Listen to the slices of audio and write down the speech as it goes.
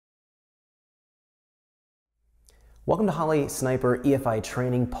Welcome to Holley Sniper EFI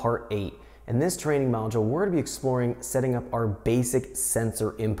Training Part 8. In this training module, we're going to be exploring setting up our basic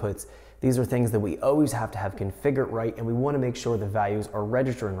sensor inputs. These are things that we always have to have configured right, and we want to make sure the values are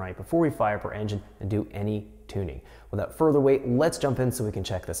registering right before we fire up our engine and do any tuning. Without further wait, let's jump in so we can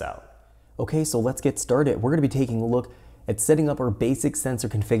check this out. Okay, so let's get started. We're going to be taking a look at setting up our basic sensor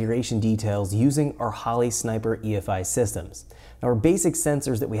configuration details using our Holley Sniper EFI systems. Now, our basic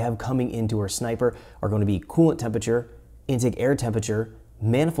sensors that we have coming into our sniper are going to be coolant temperature, intake air temperature,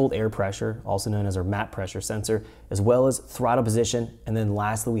 manifold air pressure, also known as our map pressure sensor, as well as throttle position, and then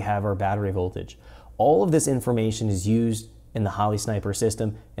lastly we have our battery voltage. All of this information is used in the Holley Sniper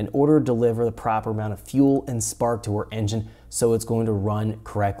system in order to deliver the proper amount of fuel and spark to our engine so it's going to run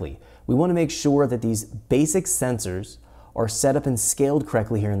correctly. We want to make sure that these basic sensors are set up and scaled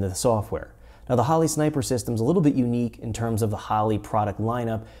correctly here in the software. Now, the Holley Sniper system is a little bit unique in terms of the Holley product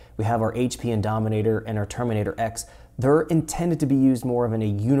lineup. We have our HP and Dominator and our Terminator X. They're intended to be used more of in a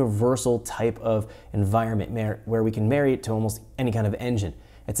universal type of environment where we can marry it to almost any kind of engine.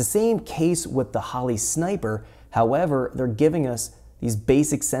 It's the same case with the Holley Sniper. However, they're giving us these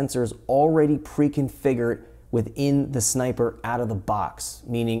basic sensors already pre-configured within the sniper out of the box,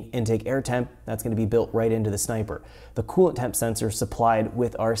 meaning intake air temp, that's going to be built right into the sniper. The coolant temp sensor supplied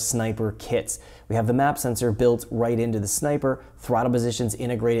with our sniper kits. We have the map sensor built right into the sniper, throttle positions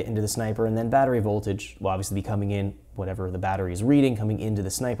integrated into the sniper, and then battery voltage will obviously be coming in, whatever the battery is reading, coming into the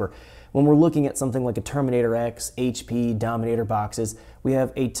sniper. When we're looking at something like a Terminator X, HP, Dominator boxes, we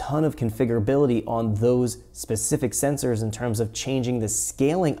have a ton of configurability on those specific sensors in terms of changing the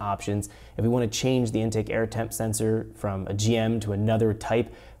scaling options. If we want to change the intake air temp sensor from a GM to another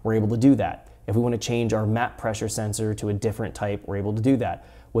type, we're able to do that. If we want to change our map pressure sensor to a different type, we're able to do that.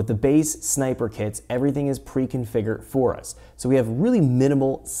 With the base sniper kits, everything is pre-configured for us. So we have really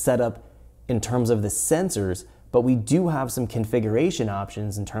minimal setup in terms of the sensors, but we do have some configuration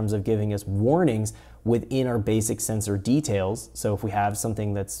options in terms of giving us warnings within our basic sensor details. So if we have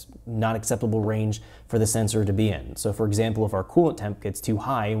something that's not acceptable range for the sensor to be in. So for example, if our coolant temp gets too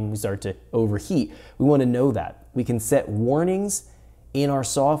high and we start to overheat, we want to know that. We can set warnings in our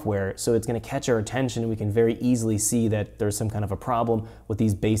software so it's going to catch our attention and we can very easily see that there's some kind of a problem with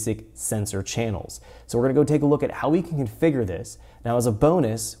these basic sensor channels. So we're going to go take a look at how we can configure this. Now, as a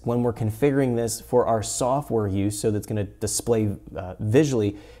bonus, when we're configuring this for our software use, so that's going to display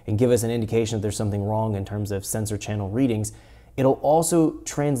visually and give us an indication that there's something wrong in terms of sensor channel readings, it'll also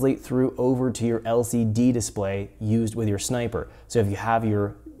translate through over to your LCD display used with your sniper. So if you have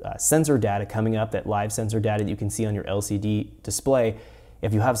your sensor data coming up, that live sensor data that you can see on your LCD display,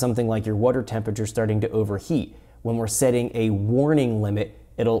 if you have something like your water temperature starting to overheat, when we're setting a warning limit,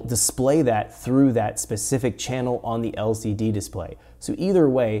 it'll display that through that specific channel on the LCD display. So either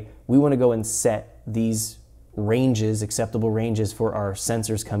way, we want to go and set these ranges, acceptable ranges for our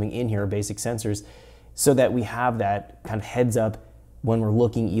sensors coming in here, basic sensors, so that we have that kind of heads up when we're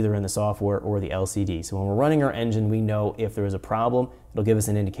looking either in the software or the LCD. So when we're running our engine, we know if there is a problem, it'll give us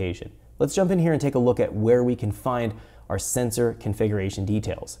an indication. Let's jump in here and take a look at where we can find our sensor configuration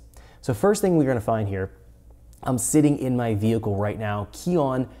details. So first thing we're going to find here, I'm sitting in my vehicle right now, key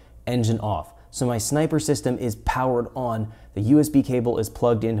on, engine off. So my sniper system is powered on. The USB cable is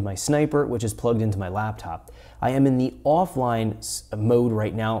plugged into my sniper, which is plugged into my laptop. I am in the offline mode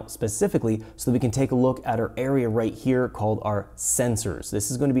right now specifically so that we can take a look at our area right here called our sensors.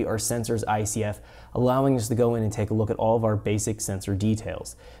 This is going to be our sensors ICF, allowing us to go in and take a look at all of our basic sensor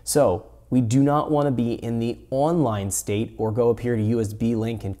details. So we do not want to be in the online state or go up here to USB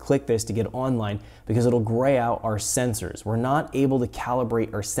link and click this to get online because it'll gray out our sensors. We're not able to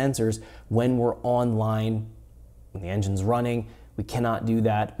calibrate our sensors when we're online, when the engine's running. We cannot do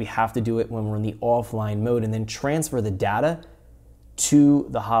that. We have to do it when we're in the offline mode and then transfer the data to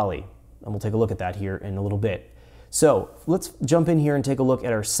the Holley. And we'll take a look at that here in a little bit. So let's jump in here and take a look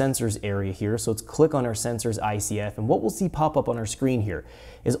at our sensors area here. So let's click on our sensors ICF, and what we'll see pop up on our screen here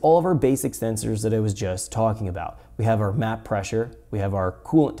is all of our basic sensors that I was just talking about. We have our map pressure, we have our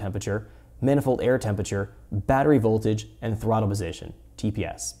coolant temperature, manifold air temperature, battery voltage, and throttle position,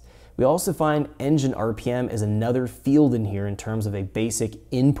 TPS. We also find engine RPM as another field in here in terms of a basic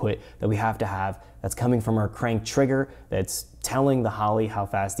input that we have to have that's coming from our crank trigger that's telling the Holley how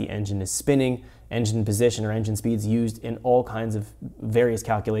fast the engine is spinning. Engine position or engine speeds used in all kinds of various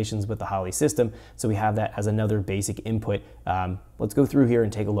calculations with the Holley system. So we have that as another basic input. Let's go through here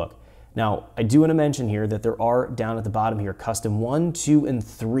and take a look. Now, I do want to mention here that there are, down at the bottom here, custom 1, 2, and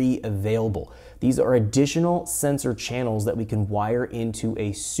 3 available. These are additional sensor channels that we can wire into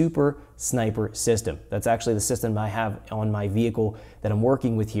a Super Sniper system. That's actually the system I have on my vehicle that I'm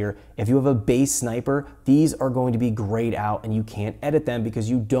working with here. If you have a base sniper, these are going to be grayed out and you can't edit them because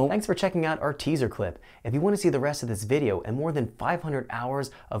you don't. Thanks for checking out our teaser clip. If you want to see the rest of this video and more than 500 hours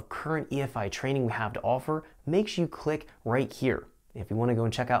of current EFI training we have to offer, make sure you click right here. If you want to go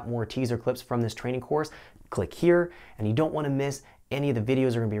and check out more teaser clips from this training course, click here, and you don't want to miss any of the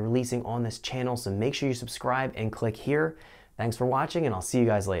videos we're going to be releasing on this channel, so make sure you subscribe and click here. Thanks for watching, and I'll see you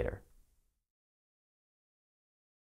guys later.